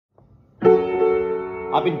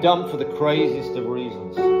I've been dumped for the craziest of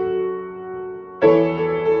reasons.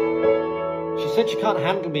 She said she can't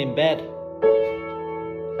handle me in bed.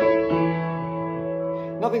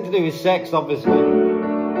 Nothing to do with sex, obviously.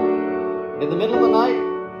 But in the middle of the night,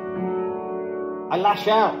 I lash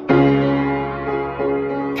out.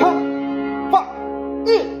 Cunt! Fuck!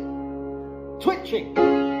 Twitching,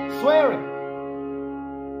 swearing.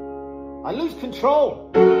 I lose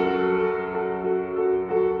control.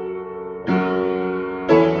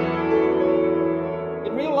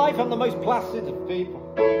 In real life, I'm the most placid of people.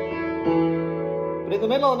 But in the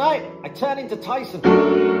middle of the night, I turn into Tyson. But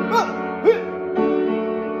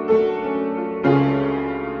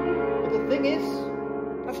the thing is,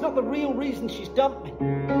 that's not the real reason she's dumped me.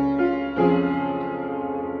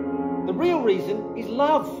 The real reason is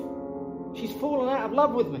love. She's fallen out of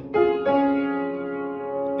love with me.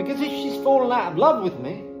 Because if she's fallen out of love with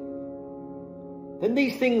me, then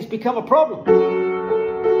these things become a problem.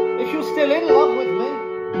 If she was still in love with me,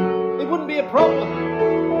 it wouldn't be a problem.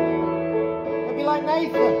 It'd be like,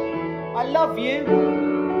 Nathan, I love you.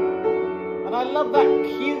 And I love that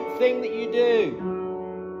cute thing that you do.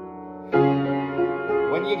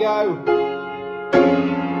 When you go,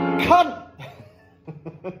 cunt!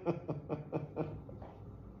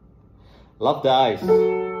 Love dies.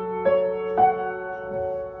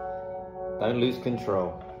 Don't lose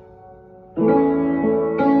control.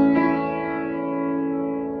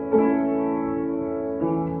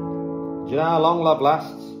 Do you know how long love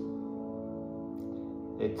lasts?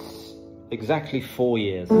 It's exactly 4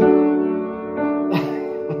 years.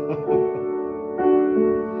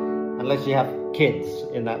 Unless you have kids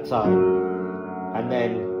in that time. And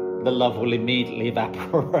then the love will immediately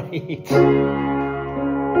evaporate.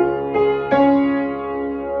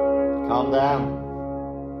 Calm down.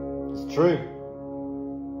 It's true.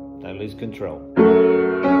 Don't lose control.